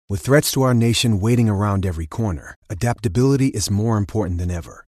With threats to our nation waiting around every corner, adaptability is more important than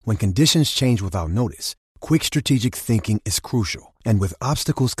ever. When conditions change without notice, quick strategic thinking is crucial. And with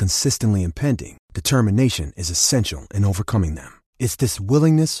obstacles consistently impending, determination is essential in overcoming them. It's this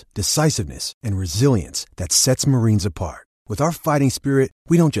willingness, decisiveness, and resilience that sets Marines apart. With our fighting spirit,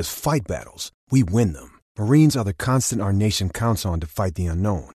 we don't just fight battles, we win them. Marines are the constant our nation counts on to fight the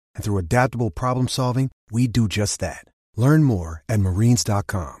unknown. And through adaptable problem solving, we do just that. Learn more at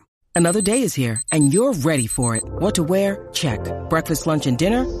marines.com. Another day is here, and you're ready for it. What to wear? Check. Breakfast, lunch, and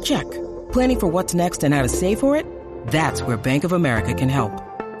dinner? Check. Planning for what's next and how to save for it? That's where Bank of America can help.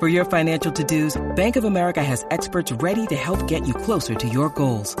 For your financial to-dos, Bank of America has experts ready to help get you closer to your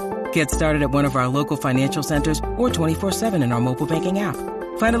goals. Get started at one of our local financial centers or 24/7 in our mobile banking app.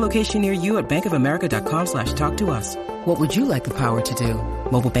 Find a location near you at bankofamerica.com/talktous. What would you like the power to do?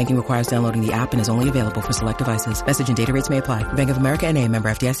 Mobile banking requires downloading the app and is only available for select devices. Message and data rates may apply. Bank of America N.A., member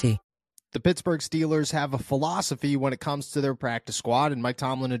FDIC. The Pittsburgh Steelers have a philosophy when it comes to their practice squad, and Mike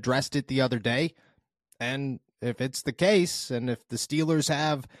Tomlin addressed it the other day. And if it's the case, and if the Steelers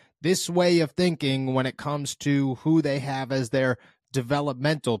have this way of thinking when it comes to who they have as their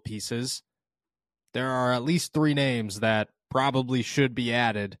developmental pieces, there are at least 3 names that probably should be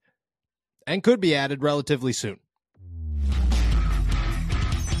added and could be added relatively soon.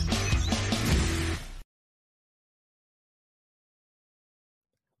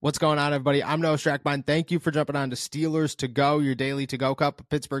 What's going on, everybody? I'm Noah Strackbine. Thank you for jumping on to Steelers To Go, your daily to-go cup of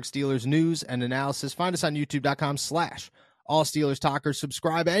Pittsburgh Steelers news and analysis. Find us on youtube.com/allsteelerstalkers.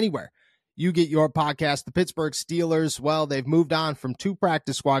 Subscribe anywhere you get your podcast. The Pittsburgh Steelers, well, they've moved on from 2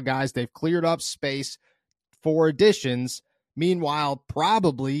 practice squad guys. They've cleared up space for additions. Meanwhile,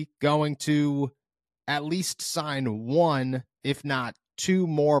 probably going to at least sign 1, if not 2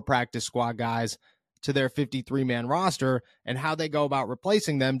 more practice squad guys to their 53-man roster, and how they go about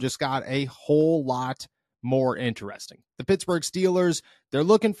replacing them just got a whole lot more interesting. The Pittsburgh Steelers, they're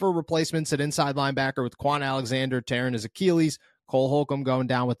looking for replacements at inside linebacker with Quan Alexander tearing his Achilles, Cole Holcomb going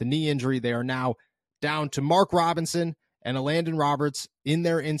down with the knee injury. They are now down to Mark Robinson and Landon Roberts in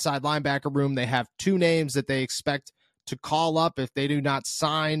their inside linebacker room. They have 2 names that they expect to call up if they do not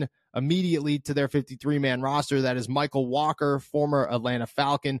sign immediately to their 53-man roster. That is Michael Walker, former Atlanta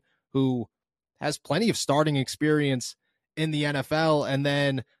Falcon, who has plenty of starting experience in the NFL, and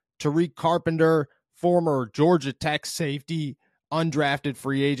then Tariq Carpenter, former Georgia Tech safety, undrafted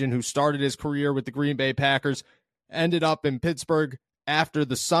free agent who started his career with the Green Bay Packers, ended up in Pittsburgh after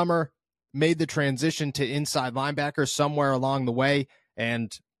the summer, made the transition to inside linebacker somewhere along the way,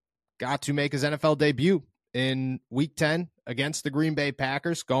 and got to make his NFL debut in Week 10 against the Green Bay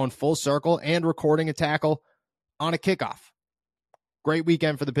Packers, going full circle and recording a tackle on a kickoff. Great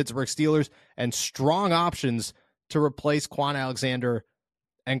weekend for the Pittsburgh Steelers, and strong options to replace Quan Alexander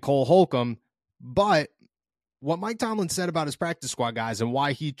and Cole Holcomb. But what Mike Tomlin said about his practice squad guys and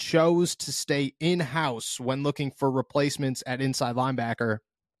why he chose to stay in-house when looking for replacements at inside linebacker,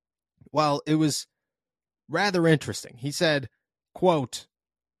 well, it was rather interesting. He said, quote,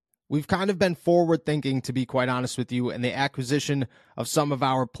 "We've kind of been forward thinking, to be quite honest with you, in the acquisition of some of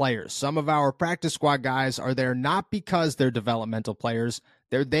our players. Some of our practice squad guys are there not because they're developmental players.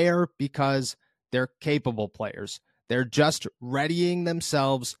 They're there because they're capable players. They're just readying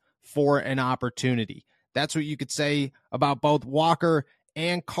themselves for an opportunity." That's what you could say about both Walker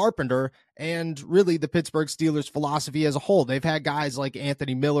and Carpenter, and really the Pittsburgh Steelers philosophy as a whole. They've had guys like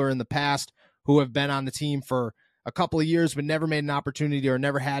Anthony Miller in the past who have been on the team for a couple of years, but never made an opportunity or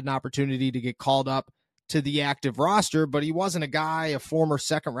never had an opportunity to get called up to the active roster. But he wasn't a guy, a former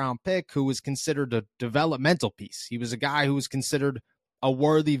second-round pick, who was considered a developmental piece. He was a guy who was considered a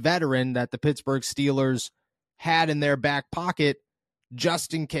worthy veteran that the Pittsburgh Steelers had in their back pocket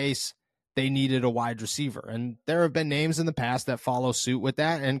just in case they needed a wide receiver. And there have been names in the past that follow suit with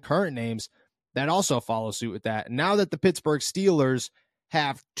that, and current names that also follow suit with that. And now that the Pittsburgh Steelers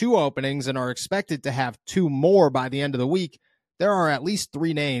have 2 openings and are expected to have 2 more by the end of the week, there are at least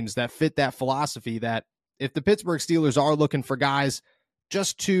 3 names that fit that philosophy, that if the Pittsburgh Steelers are looking for guys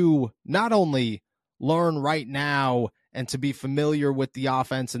just to not only learn right now and to be familiar with the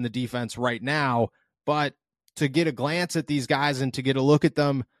offense and the defense right now, but to get a glance at these guys and to get a look at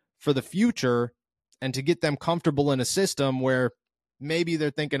them for the future and to get them comfortable in a system where maybe they're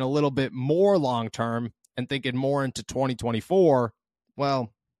thinking a little bit more long-term and thinking more into 2024,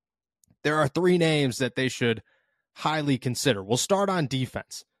 well, there are 3 names that they should highly consider. We'll start on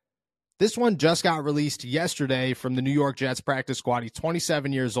defense. This one just got released yesterday from the New York Jets practice squad. He's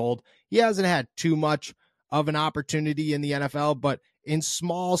 27 years old. He hasn't had too much of an opportunity in the NFL, but in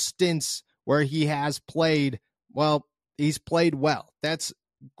small stints where he has played, well, he's played well. That's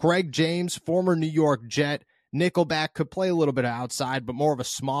Greg James, former New York Jet, nickelback, could play a little bit of outside, but more of a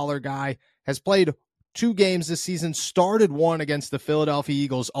smaller guy, has played 2 games this season, started 1 against the Philadelphia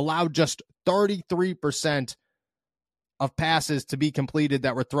Eagles, allowed just 33% of passes to be completed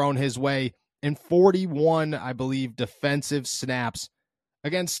that were thrown his way in 41, I believe, defensive snaps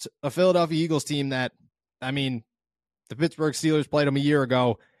against a Philadelphia Eagles team that, the Pittsburgh Steelers played them a year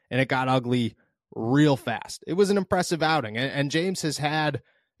ago, and it got ugly real fast. It was an impressive outing, and James has had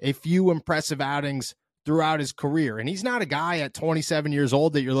a few impressive outings throughout his career, and he's not a guy at 27 years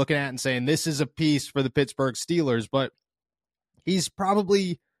old that you're looking at and saying, this is a piece for the Pittsburgh Steelers, but he's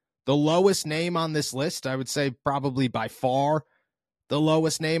probably the lowest name on this list. I would say probably by far the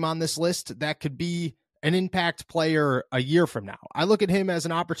lowest name on this list that could be an impact player a year from now. I look at him as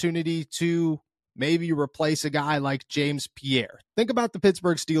an opportunity to maybe replace a guy like James Pierre. Think about the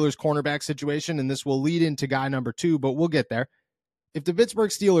Pittsburgh Steelers cornerback situation, and this will lead into guy number 2, but we'll get there. If the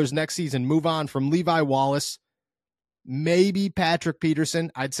Pittsburgh Steelers next season move on from Levi Wallace, maybe Patrick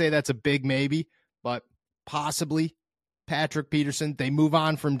Peterson, I'd say that's a big maybe, but possibly Patrick Peterson. They move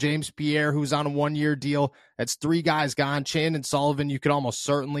on from James Pierre, who's on a 1-year deal. That's 3 guys gone. Chandon Sullivan, you could almost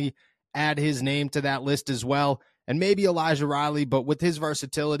certainly add his name to that list as well. And maybe Elijah Riley, but with his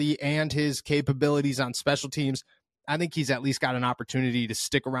versatility and his capabilities on special teams, I think he's at least got an opportunity to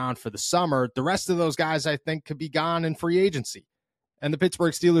stick around for the summer. The rest of those guys, I think, could be gone in free agency. And the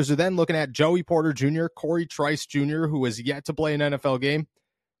Pittsburgh Steelers are then looking at Joey Porter Jr., Corey Trice Jr., who has yet to play an NFL game,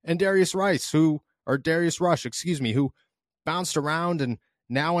 and Darius Rush, who bounced around and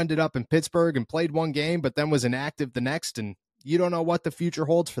now ended up in Pittsburgh and played 1 game, but then was inactive the next, and you don't know what the future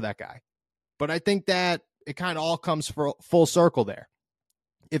holds for that guy. But I think that it kind of all comes full circle there.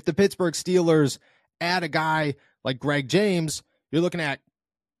 If the Pittsburgh Steelers add a guy like Greg James, you're looking at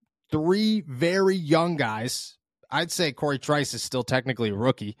 3 very young guys. I'd say Corey Trice is still technically a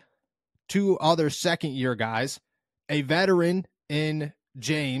rookie. 2 other second-year guys. A veteran in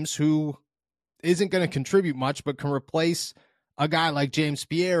James who isn't going to contribute much but can replace a guy like James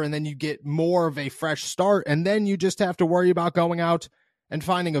Pierre, and then you get more of a fresh start, and then you just have to worry about going out and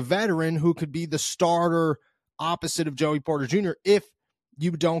finding a veteran who could be the starter opposite of Joey Porter Jr. if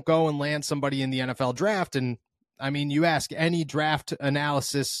you don't go and land somebody in the NFL draft. And you ask any draft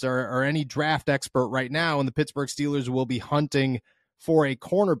analysis or any draft expert right now, and the Pittsburgh Steelers will be hunting for a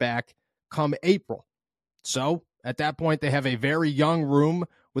cornerback come April. So at that point, they have a very young room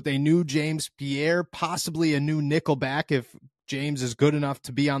with a new James Pierre, possibly a new nickelback if James is good enough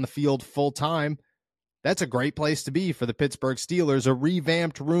to be on the field full time. That's a great place to be for the Pittsburgh Steelers, a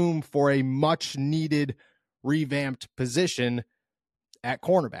revamped room for a much-needed revamped position at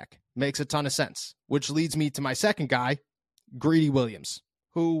cornerback. Makes a ton of sense, which leads me to my second guy, Greedy Williams,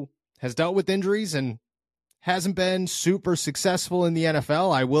 who has dealt with injuries and hasn't been super successful in the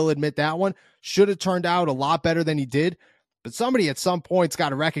NFL. I will admit that one. Should have turned out a lot better than he did, but somebody at some point's got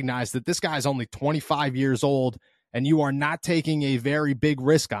to recognize that this guy's only 25 years old, and you are not taking a very big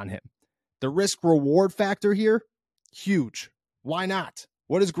risk on him. The risk-reward factor here, huge. Why not?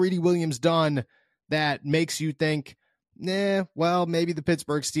 What has Greedy Williams done that makes you think, maybe the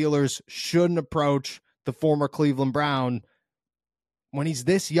Pittsburgh Steelers shouldn't approach the former Cleveland Brown when he's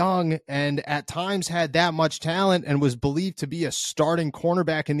this young and at times had that much talent and was believed to be a starting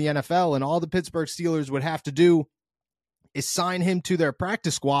cornerback in the NFL, and all the Pittsburgh Steelers would have to do is sign him to their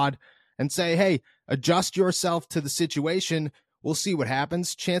practice squad and say, hey, adjust yourself to the situation. We'll see what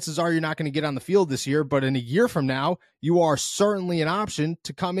happens. Chances are you're not going to get on the field this year, but in a year from now, you are certainly an option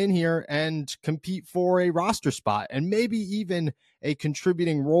to come in here and compete for a roster spot and maybe even a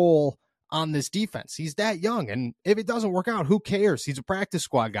contributing role on this defense. He's that young, and if it doesn't work out, who cares? He's a practice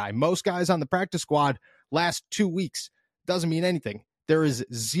squad guy. Most guys on the practice squad last 2 weeks. Doesn't mean anything. There is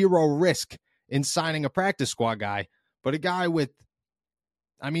zero risk in signing a practice squad guy, but a guy with,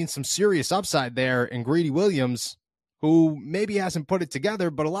 some serious upside there in Greedy Williams, who maybe hasn't put it together,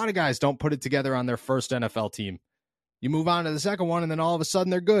 but a lot of guys don't put it together on their first NFL team. You move on to the second one, and then all of a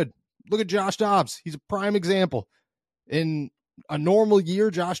sudden they're good. Look at Josh Dobbs. He's a prime example. In a normal year,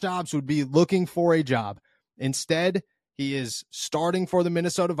 Josh Dobbs would be looking for a job. Instead, he is starting for the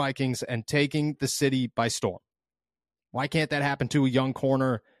Minnesota Vikings and taking the city by storm. Why can't that happen to a young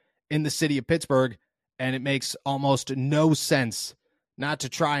corner in the city of Pittsburgh? And it makes almost no sense not to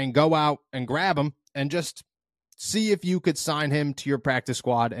try and go out and grab him and just see if you could sign him to your practice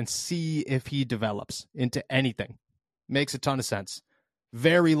squad and see if he develops into anything. Makes a ton of sense.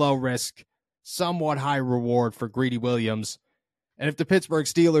 Very low risk, somewhat high reward for Greedy Williams. And if the Pittsburgh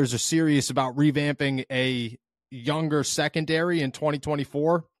Steelers are serious about revamping a younger secondary in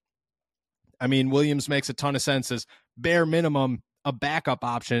 2024, Williams makes a ton of sense as bare minimum a backup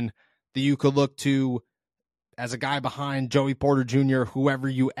option that you could look to as a guy behind Joey Porter Jr., whoever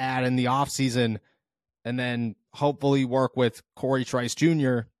you add in the offseason, and then hopefully work with Corey Trice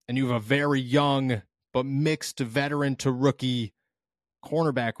Jr., and you have a very young but mixed veteran to rookie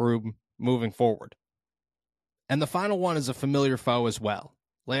cornerback room moving forward. And the final one is a familiar foe as well.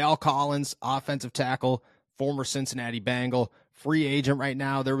 La'el Collins, offensive tackle, former Cincinnati Bengal, free agent right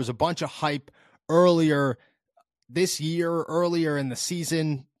now. There was a bunch of hype earlier this year, earlier in the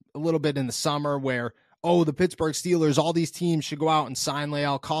season, a little bit in the summer, where, oh, the Pittsburgh Steelers, all these teams should go out and sign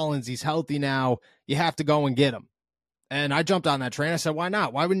La'el Collins. He's healthy now. You have to go and get him. And I jumped on that train. I said, why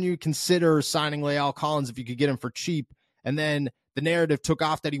not? Why wouldn't you consider signing La'el Collins if you could get him for cheap? And then the narrative took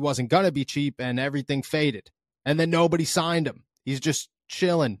off that he wasn't going to be cheap, and everything faded. And then nobody signed him. He's just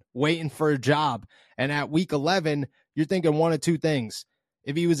chilling, waiting for a job. And at week 11, you're thinking one of two things.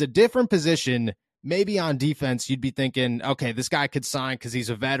 If he was a different position, maybe on defense, you'd be thinking, okay, this guy could sign because he's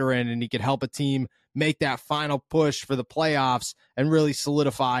a veteran and he could help a team make that final push for the playoffs and really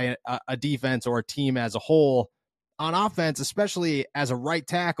solidify a defense or a team as a whole. On offense, especially as a right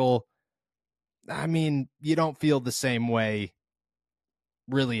tackle, I mean, you don't feel the same way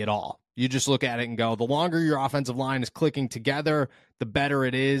really at all. You just look at it and go, the longer your offensive line is clicking together, the better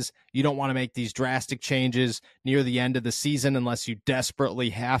it is. You don't want to make these drastic changes near the end of the season unless you desperately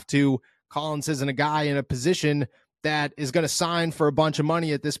have to. Collins isn't a guy in a position that is going to sign for a bunch of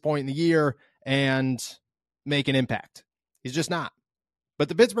money at this point in the year and make an impact. He's just not. But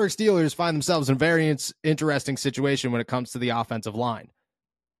the Pittsburgh Steelers find themselves in a very interesting situation when it comes to the offensive line.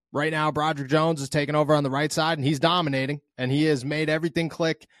 Right now, Broderick Jones is taking over on the right side, and he's dominating, and he has made everything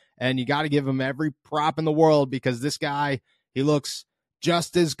click, and you got to give him every prop in the world because this guy, he looks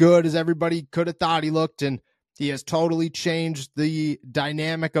just as good as everybody could have thought he looked, and he has totally changed the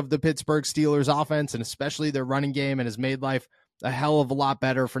dynamic of the Pittsburgh Steelers offense, and especially their running game, and has made life a hell of a lot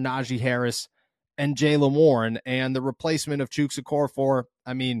better for Najee Harris and Jaylen Warren. And the replacement of Chuks Okorafor,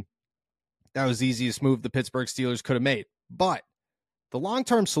 I mean, that was the easiest move the Pittsburgh Steelers could have made. But the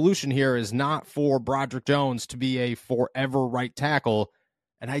long-term solution here is not for Broderick Jones to be a forever right tackle,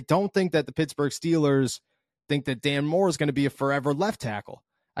 and I don't think that the Pittsburgh Steelers think that Dan Moore is going to be a forever left tackle.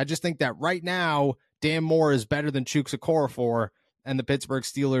 I just think that right now, Dan Moore is better than Chuks Okorafor, and the Pittsburgh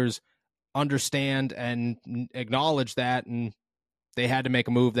Steelers understand and acknowledge that, and they had to make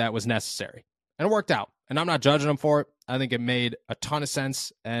a move that was necessary. And it worked out, and I'm not judging them for it. I think it made a ton of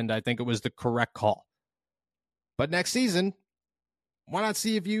sense, and I think it was the correct call. But next season, why not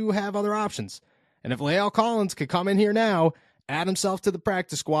see if you have other options? And if La'el Collins could come in here now, add himself to the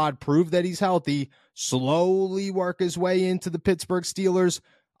practice squad, prove that he's healthy, slowly work his way into the Pittsburgh Steelers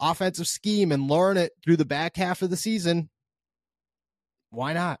offensive scheme and learn it through the back half of the season,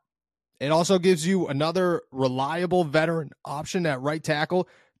 why not? It also gives you another reliable veteran option at right tackle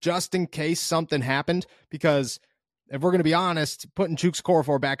just in case something happened, because if we're going to be honest, putting Chuks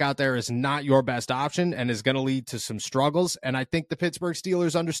Okorafor back out there is not your best option and is going to lead to some struggles. And I think the Pittsburgh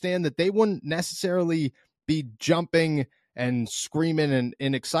Steelers understand that they wouldn't necessarily be jumping and screaming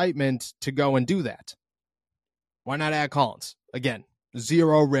in excitement to go and do that. Why not add Collins? Again,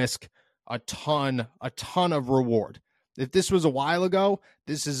 zero risk, a ton of reward. If this was a while ago,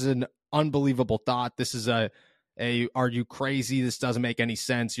 this is an unbelievable thought. This is a are you crazy? This doesn't make any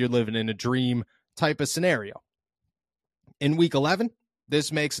sense. You're living in a dream type of scenario. In week 11,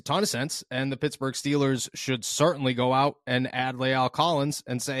 this makes a ton of sense, and the Pittsburgh Steelers should certainly go out and add La'el Collins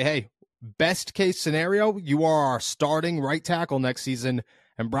and say, hey, best case scenario, you are our starting right tackle next season,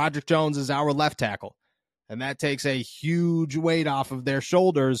 and Broderick Jones is our left tackle. And that takes a huge weight off of their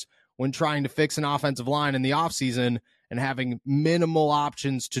shoulders when trying to fix an offensive line in the offseason and having minimal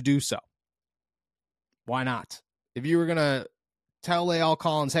options to do so. Why not? If you were going to tell La'el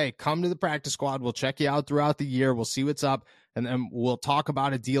Collins, hey, come to the practice squad, we'll check you out throughout the year, we'll see what's up, and then we'll talk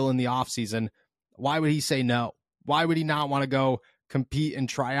about a deal in the offseason, why would he say no? Why would he not want to go compete and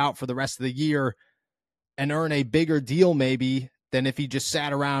try out for the rest of the year and earn a bigger deal maybe than if he just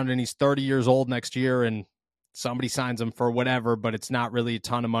sat around and he's 30 years old next year and somebody signs him for whatever, but it's not really a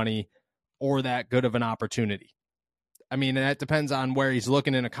ton of money or that good of an opportunity? I mean, that depends on where he's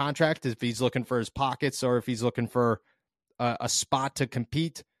looking in a contract, if he's looking for his pockets or if he's looking for a spot to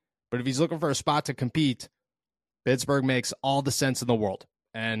compete. But if he's looking for a spot to compete, Pittsburgh makes all the sense in the world.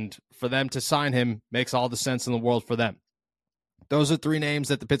 And for them to sign him makes all the sense in the world for them. Those are three names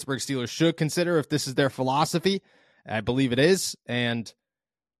that the Pittsburgh Steelers should consider if this is their philosophy. I believe it is. And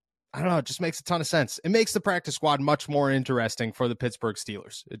I don't know, it just makes a ton of sense. It makes the practice squad much more interesting for the Pittsburgh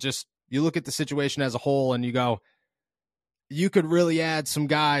Steelers. It just, you look at the situation as a whole and you go, you could really add some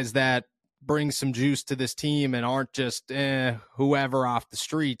guys that bring some juice to this team and aren't just whoever off the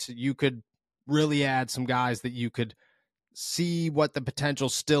street. You could really add some guys that you could see what the potential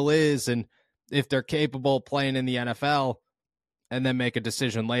still is and if they're capable of playing in the NFL, and then make a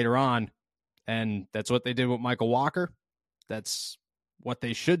decision later on. And that's what they did with Michael Walker. That's what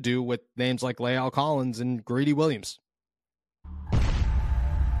they should do with names like La'el Collins and Greedy Williams.